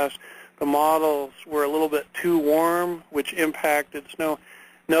forecasts the models were a little bit too warm, which impacted snow.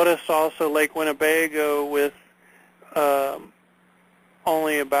 Notice also Lake Winnebago with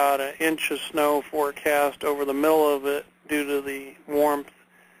only about 1 inch of snow forecast over the middle of it due to the warmth.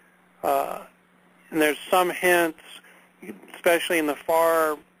 And there's some hints, especially in the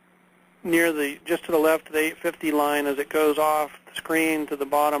far near just to the left of the 850 line as it goes off the screen to the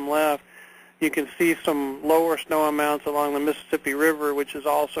bottom left, you can see some lower snow amounts along the Mississippi River, which is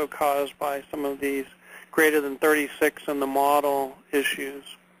also caused by some of these greater than 36 in the model issues.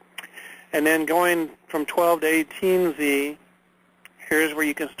 And then going from 12 to 18Z, here's where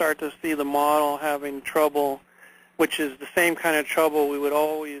you can start to see the model having trouble, which is the same kind of trouble we would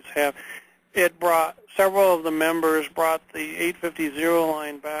always have. Several of the members brought the 850 zero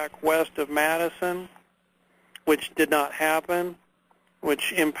line back west of Madison, which did not happen,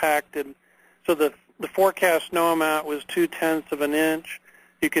 which impacted. So the forecast snow amount was 2/10 of an inch.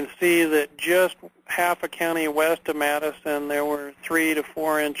 You can see that just half a county west of Madison, there were 3 to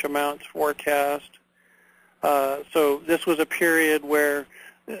 4 inch amounts forecast. So this was a period where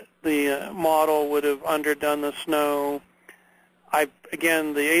the model would have underdone the snow.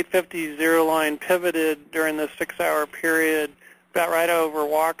 Again, the 850 zero line pivoted during this 6-hour period about right over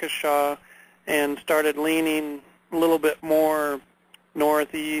Waukesha and started leaning a little bit more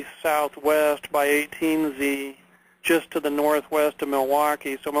northeast, southwest by 18Z, just to the northwest of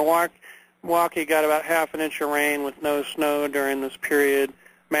Milwaukee. So Milwaukee got about half an inch of rain with no snow during this period.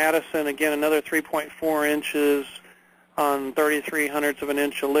 Madison, again, another 3.4 inches on 33/100ths of an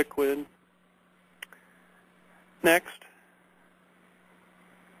inch of liquid. Next.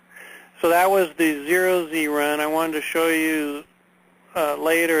 So that was the 0Z run. I wanted to show you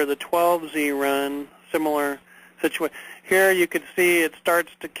later the 12Z run, similar situation. Here you can see it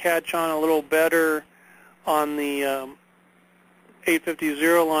starts to catch on a little better on the 850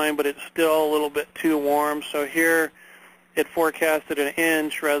 line, but it's still a little bit too warm. So here it forecasted an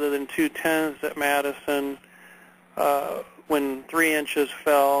inch rather than 2/10 at Madison when 3 inches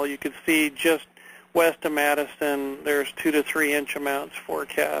fell. You could see just west of Madison there's 2 to 3 inch amounts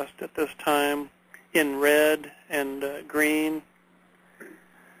forecast at this time in red and green.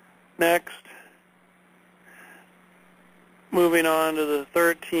 Next. Moving on to the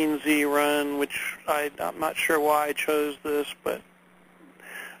 13Z run, which I'm not sure why I chose this, but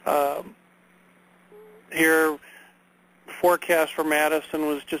here the forecast for Madison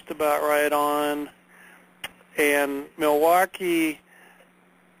was just about right on. And Milwaukee,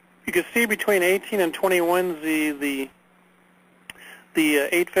 you can see between 18 and 21Z, the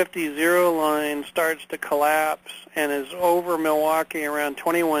 850 line starts to collapse and is over Milwaukee around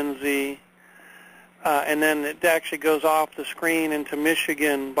 21Z. And then it actually goes off the screen into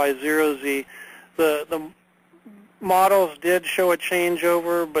Michigan by 0Z. The models did show a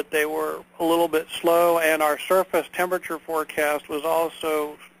changeover, but they were a little bit slow, and our surface temperature forecast was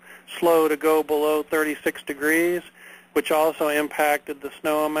also slow to go below 36 degrees, which also impacted the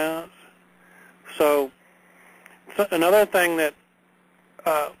snow amounts. So another thing that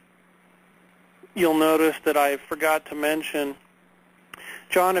you'll notice that I forgot to mention,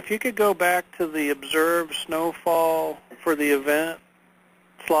 John, if you could go back to the observed snowfall for the event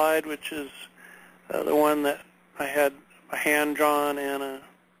slide, which is the one that I had a hand-drawn and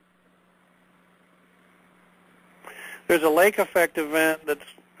there's a lake effect event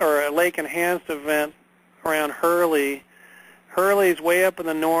or a lake-enhanced event around Hurley. Hurley's way up in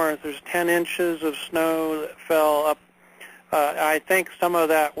the north. There's 10 inches of snow that fell up. I think some of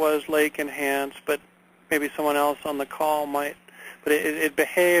that was lake-enhanced, but maybe someone else on the call might. But it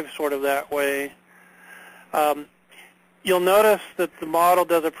behaves sort of that way. You'll notice that the model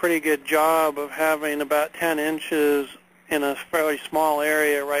does a pretty good job of having about 10 inches in a fairly small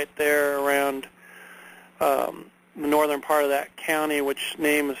area right there around the northern part of that county, which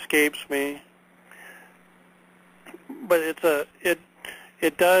name escapes me. But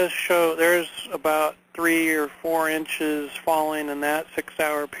it does show there's about 3 or 4 inches falling in that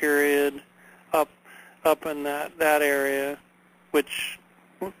 6-hour period up in that area, which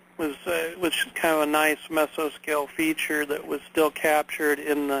was kind of a nice mesoscale feature that was still captured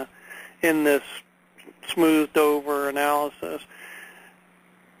in this smoothed over analysis.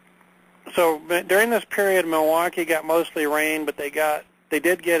 So during this period, Milwaukee got mostly rain, but they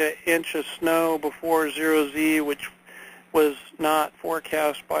did get an inch of snow before 0Z, which was not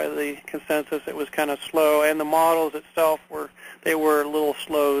forecast by the consensus. It was kind of slow, and the models itself were a little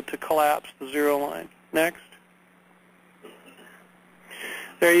slow to collapse the 0 line. Next.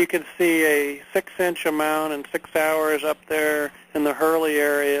 There you can see a 6-inch amount in 6 hours up there in the Hurley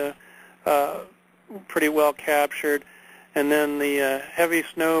area, pretty well captured. And then the heavy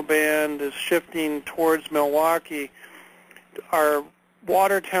snow band is shifting towards Milwaukee. Our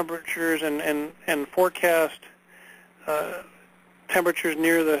water temperatures and forecast temperatures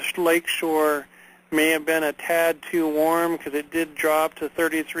near the lake shore may have been a tad too warm because it did drop to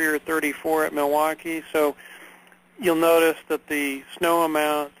 33 or 34 at Milwaukee. So you'll notice that the snow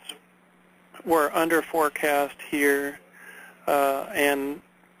amounts were under forecast here, and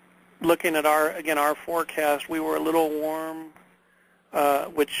looking at our forecast, we were a little warm,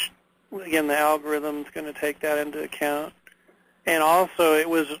 which again the algorithm's going to take that into account. And also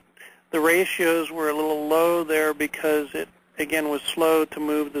the ratios were a little low there because it again was slow to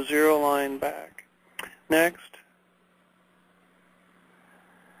move the 0 line back. Next.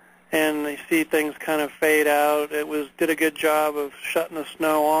 And you see things kind of fade out. Did a good job of shutting the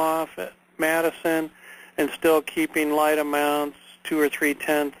snow off at Madison and still keeping light amounts, 2 or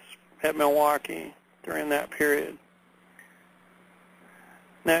 3/10 at Milwaukee during that period.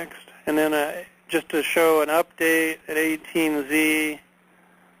 Next. And then just to show an update at 18Z,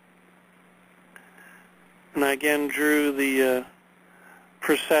 and I again drew the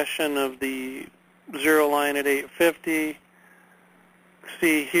precession of the 0 line at 850.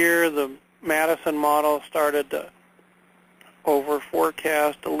 See here the Madison model started to over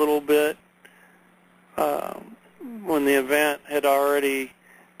forecast a little bit when the event had already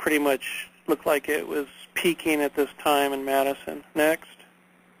pretty much looked like it was peaking at this time in Madison. Next.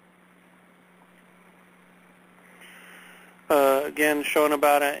 Again, showing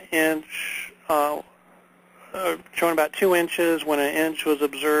about an inch, showing about 2 inches when an inch was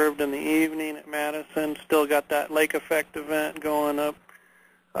observed in the evening at Madison. Still got that lake effect event going up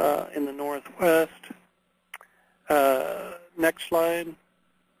in the northwest. Next slide.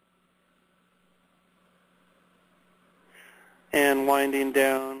 And winding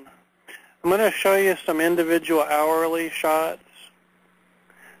down. I'm going to show you some individual hourly shots.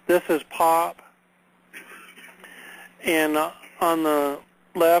 This is pop. And on the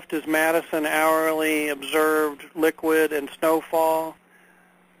left is Madison hourly observed liquid and snowfall,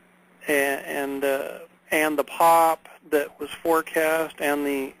 and the pop that was forecast, and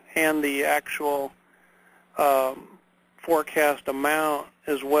the actual forecast amount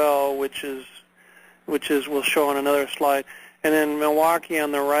as well, which is we'll show on another slide. And then Milwaukee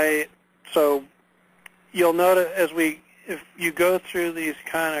on the right. So you'll notice if you go through these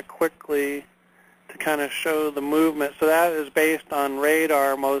kind of quickly to kind of show the movement. So that is based on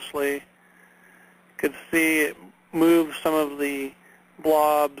radar mostly. You could see it move some of the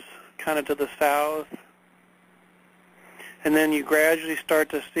blobs kind of to the south. And then you gradually start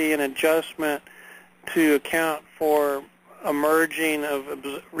to see an adjustment to account for a merging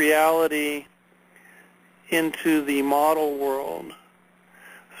of reality into the model world.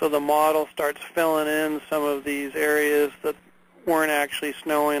 So the model starts filling in some of these areas that weren't actually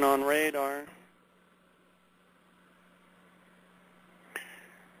snowing on radar.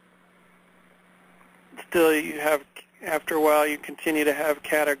 Still, you have, after a while, you continue to have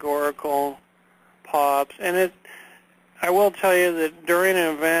categorical pops. And I will tell you that during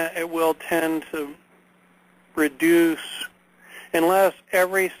an event, it will tend to reduce, unless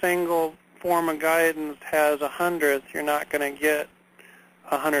every single form of guidance has 100th, you're not going to get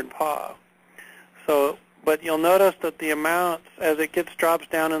 100 pop. So, but you'll notice that the amounts, as it drops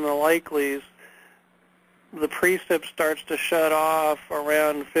down in the likelies, the precip starts to shut off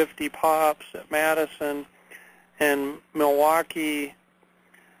around 50 pops at Madison, and Milwaukee,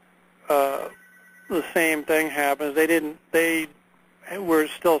 the same thing happens. They were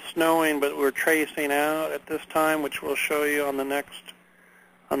still snowing, but were tracing out at this time, which we'll show you on the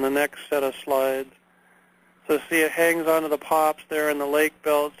next set of slides. So see, it hangs onto the pops there in the lake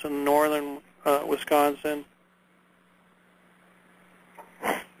belts in northern Wisconsin.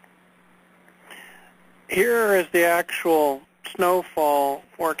 Here is the actual snowfall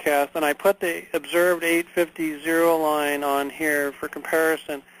forecast, and I put the observed 850 zero line on here for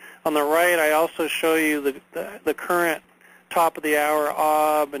comparison. On the right, I also show you the current top of the hour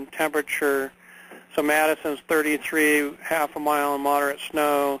ob and temperature. So Madison's 33, half a mile and moderate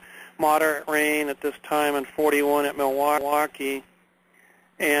snow, moderate rain at this time, and 41 at Milwaukee.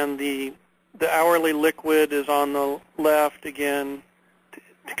 And the hourly liquid is on the left again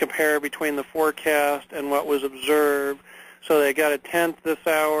to compare between the forecast and what was observed. So they got a tenth this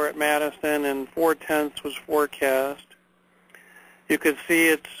hour at Madison, and 4/10 was forecast. You could see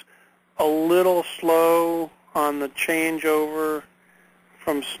it's a little slow on the changeover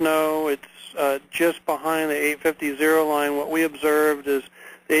from snow. It's just behind the 850 zero line. What we observed is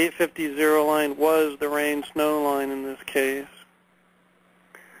the 850 zero line was the rain-snow line in this case.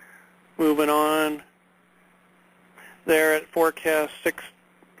 Moving on, there at forecast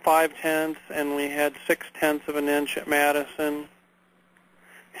 5/10, and we had 6/10 of an inch at Madison.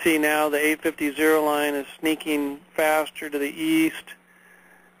 See now the 850 zero line is sneaking faster to the east,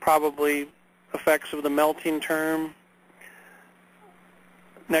 probably effects of the melting term.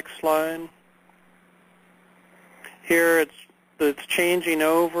 Next slide. Here it's changing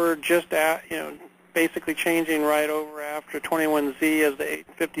over just at, basically changing right over after 21Z as the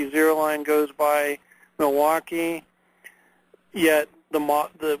 850 zero line goes by Milwaukee. Yet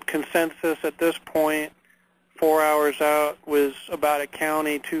the consensus at this point, 4 hours out, was about a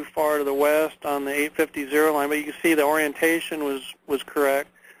county too far to the west on the 850 zero line. But you can see the orientation was correct.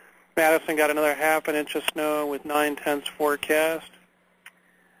 Madison got another half an inch of snow with 9/10 forecast.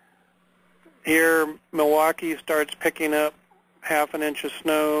 Here, Milwaukee starts picking up half an inch of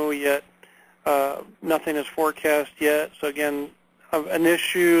snow, yet nothing is forecast yet. So again, an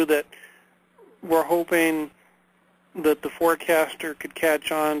issue that we're hoping that the forecaster could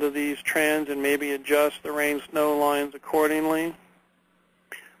catch on to these trends and maybe adjust the rain-snow lines accordingly.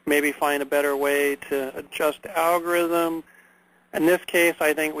 Maybe find a better way to adjust the algorithm. In this case,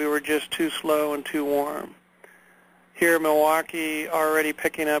 I think we were just too slow and too warm. Here, Milwaukee already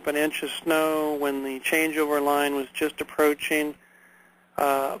picking up an inch of snow when the changeover line was just approaching.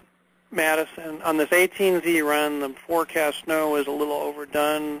 Madison, on this 18Z run, the forecast snow was a little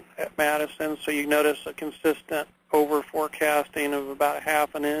overdone at Madison, so you notice a consistent over forecasting of about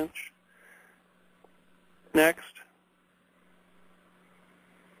half an inch. Next.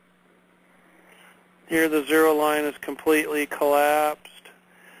 Here the zero line is completely collapsed,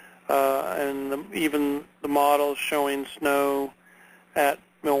 and even the model showing snow at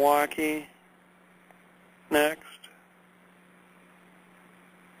Milwaukee next.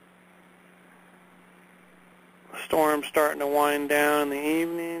 The storm's starting to wind down in the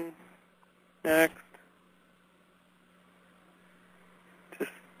evening next.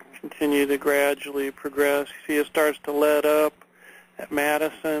 Just continue to gradually progress. You see it starts to let up at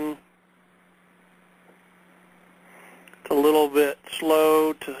Madison. It's a little bit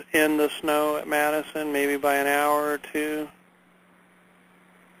slow to end the snow at Madison, maybe by an hour or two.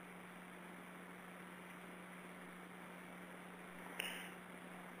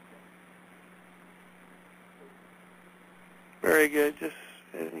 Very good. Just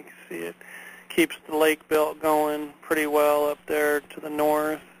as you can see, it keeps the lake belt going pretty well up there to the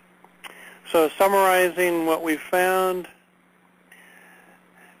north. So summarizing what we found,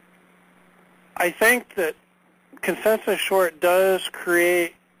 I think that consensus short does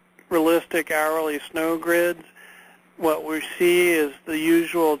create realistic hourly snow grids. What we see is the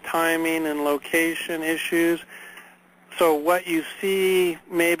usual timing and location issues. So what you see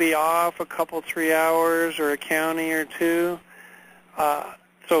may be off a couple, 3 hours or a county or two.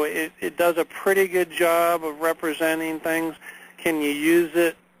 So it does a pretty good job of representing things. Can you use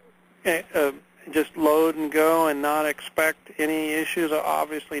it, just load and go and not expect any issues?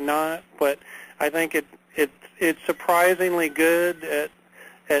 Obviously not, but I think it's surprisingly good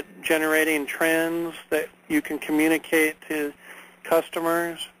at generating trends that you can communicate to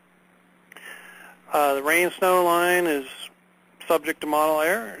customers. The rain-snow line is subject to model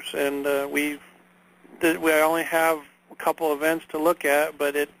errors, and we only have a couple events to look at,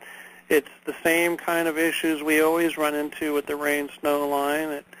 but it's the same kind of issues we always run into with the rain-snow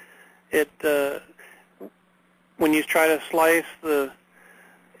line. When you try to slice the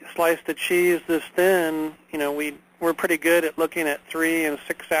cheese this thin, you know, we're pretty good at looking at 3 and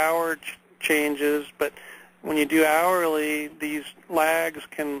 6 hour changes, but when you do hourly, these lags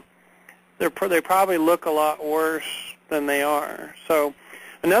they probably look a lot worse than they are. So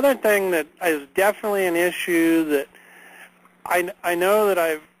another thing that is definitely an issue that I know that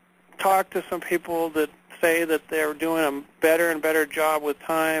I've talked to some people that say that they're doing a better and better job with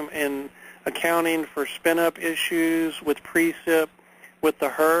time in accounting for spin-up issues with precip with the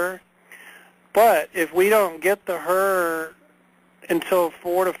HER. But if we don't get the HER until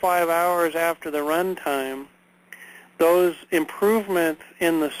 4 to 5 hours after the runtime, those improvements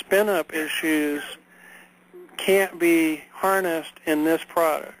in the spin-up issues can't be harnessed in this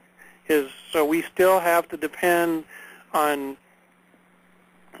product. So we still have to depend on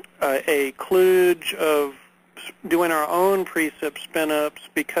a kludge of doing our own precip spin-ups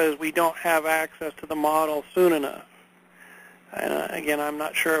because we don't have access to the model soon enough. And again, I'm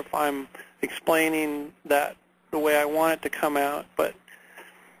not sure if I'm explaining that the way I want it to come out, but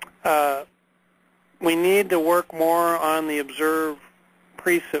we need to work more on the observed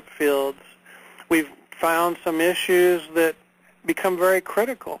precip fields. We've found some issues that become very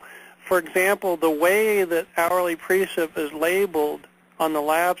critical. For example, the way that hourly precip is labeled on the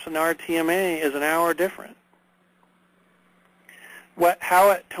LAPS and RTMA is an hour different.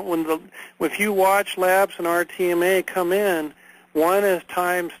 If you watch LAPS and RTMA come in, one is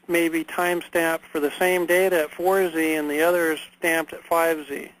maybe time stamped for the same data at 4Z and the other is stamped at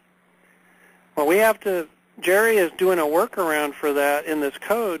 5Z. Well, Jerry is doing a workaround for that in this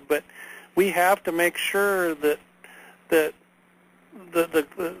code, but we have to make sure that the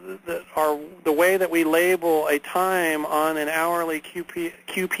way that we label a time on an hourly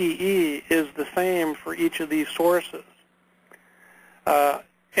QPE is the same for each of these sources.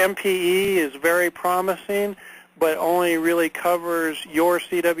 MPE is very promising, but only really covers your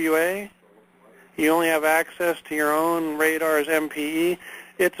CWA. You only have access to your own radar's MPE.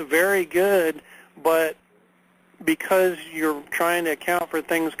 It's very good, but because you're trying to account for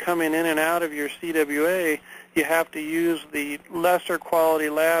things coming in and out of your CWA, you have to use the lesser quality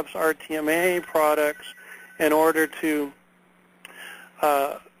labs RTMA products in order to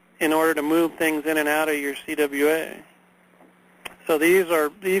move things in and out of your CWA. So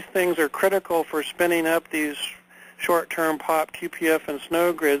these things are critical for spinning up these short-term POP, QPF, and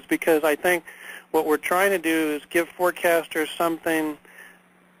snow grids, because I think what we're trying to do is give forecasters something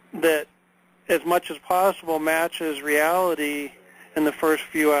that as much as possible matches reality in the first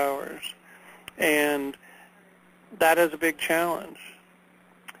few hours. And that is a big challenge.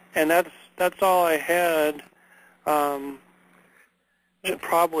 And that's all I had. I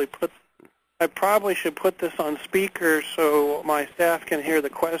probably should put this on speaker so my staff can hear the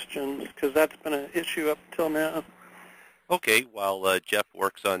questions, because that's been an issue up until now. Okay, while Jeff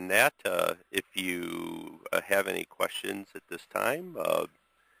works on that, if you have any questions at this time,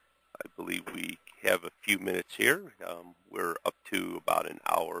 I believe we have a few minutes here. We're up to about an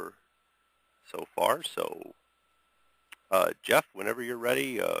hour so far. So, Jeff, whenever you're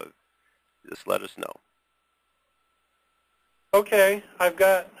ready, just let us know. Okay, I've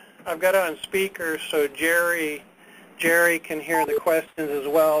got it on speaker so Jerry can hear the questions as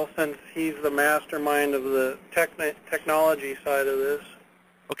well, since he's the mastermind of the technology side of this.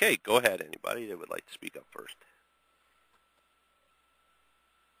 Okay, go ahead. Anybody that would like to speak up first?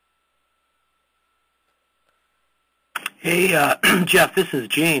 Hey, Jeff, this is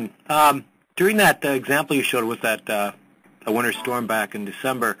Gene. During that example you showed with that a winter storm back in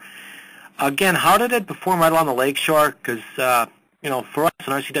December, again, how did it perform right along the lakeshore? Because, for us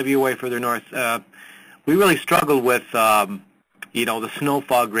in RCWA further north, we really struggled with, the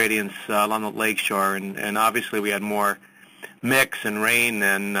snowfall gradients along the lakeshore, and obviously we had more mix and rain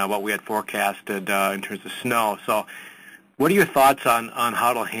than what we had forecasted in terms of snow. So what are your thoughts on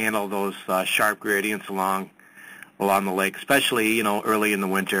how to handle those sharp gradients along the lake, especially, early in the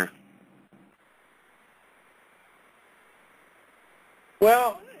winter?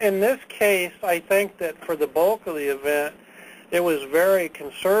 Well, in this case, I think that for the bulk of the event, it was very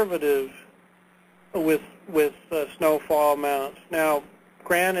conservative with snowfall amounts. Now,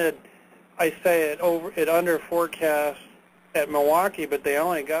 granted, I say it under forecast at Milwaukee, but they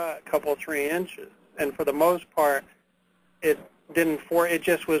only got a couple 3 inches, and for the most part, it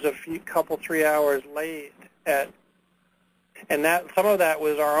just was a couple 3 hours late and that some of that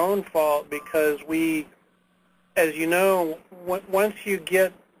was our own fault, because we, as you know, once you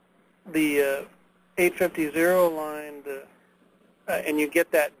get the 850 line and you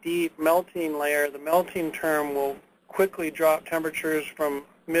get that deep melting layer, the melting term will quickly drop temperatures from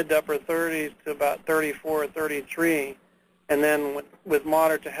mid to upper 30s to about 34 or 33, and then with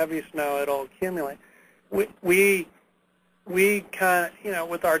moderate to heavy snow, it'll accumulate. We kind of,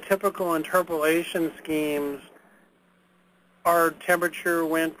 with our typical interpolation schemes, our temperature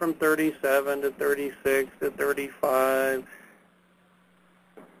went from 37 to 36 to 35.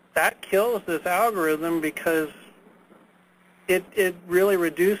 That kills this algorithm because it really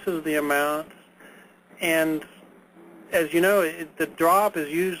reduces the amounts, and as you know, the drop is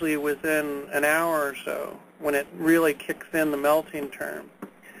usually within an hour or so when it really kicks in the melting term.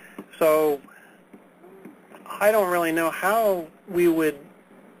 So I don't really know how we would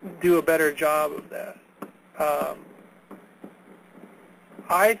do a better job of that.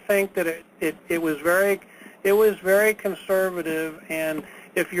 I think that it was very conservative, and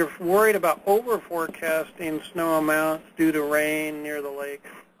if you're worried about over forecasting snow amounts due to rain near the lake,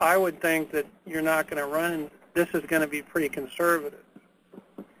 I would think that you're not going to run. This is going to be pretty conservative.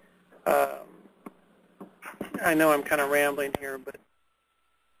 I know I'm kind of rambling here, but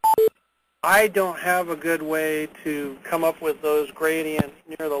I don't have a good way to come up with those gradients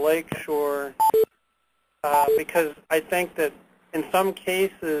near the lake shore because I think that in some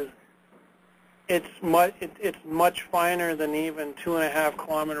cases it's much finer than even 2.5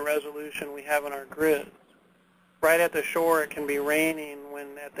 kilometer resolution we have in our grids. Right at the shore, it can be raining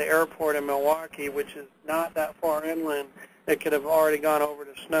when at the airport in Milwaukee, which is not that far inland, it could have already gone over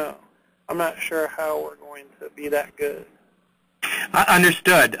to snow. I'm not sure how we're going to be that good.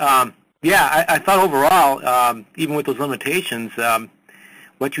 Understood. Yeah, I thought overall, even with those limitations,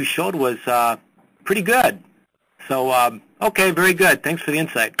 what you showed was pretty good. So, okay, very good. Thanks for the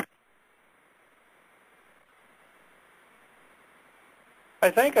insight. I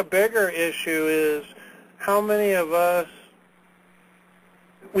think a bigger issue is how many of us,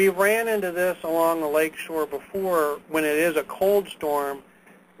 we ran into this along the lakeshore before when it is a cold storm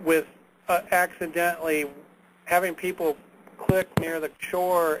with accidentally having people click near the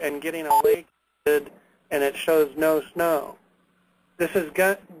shore and getting a lake grid and it shows no snow.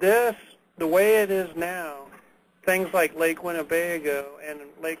 The way it is now, things like Lake Winnebago and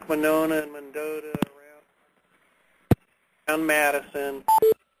Lake Winona and Mendota around Madison,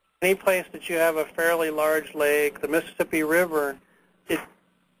 any place that you have a fairly large lake, the Mississippi River,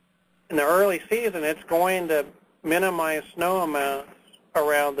 in the early season, it's going to minimize snow amounts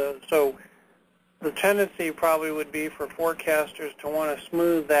around those. So the tendency probably would be for forecasters to want to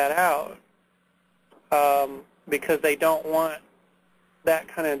smooth that out because they don't want that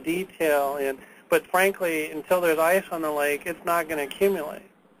kind of detail in. But frankly, until there's ice on the lake, it's not going to accumulate.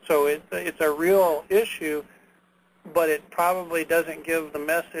 So it's a real issue, but it probably doesn't give the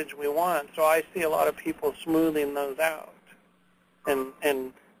message we want. So I see a lot of people smoothing those out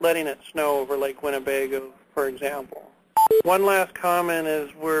and letting it snow over Lake Winnebago, for example. One last comment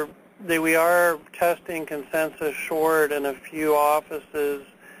is we are testing consensus short in a few offices,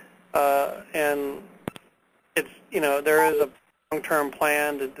 and it's, there is long-term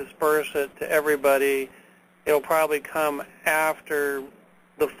plan to disperse it to everybody. It'll probably come after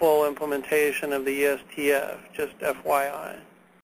the full implementation of the ESTF, just FYI.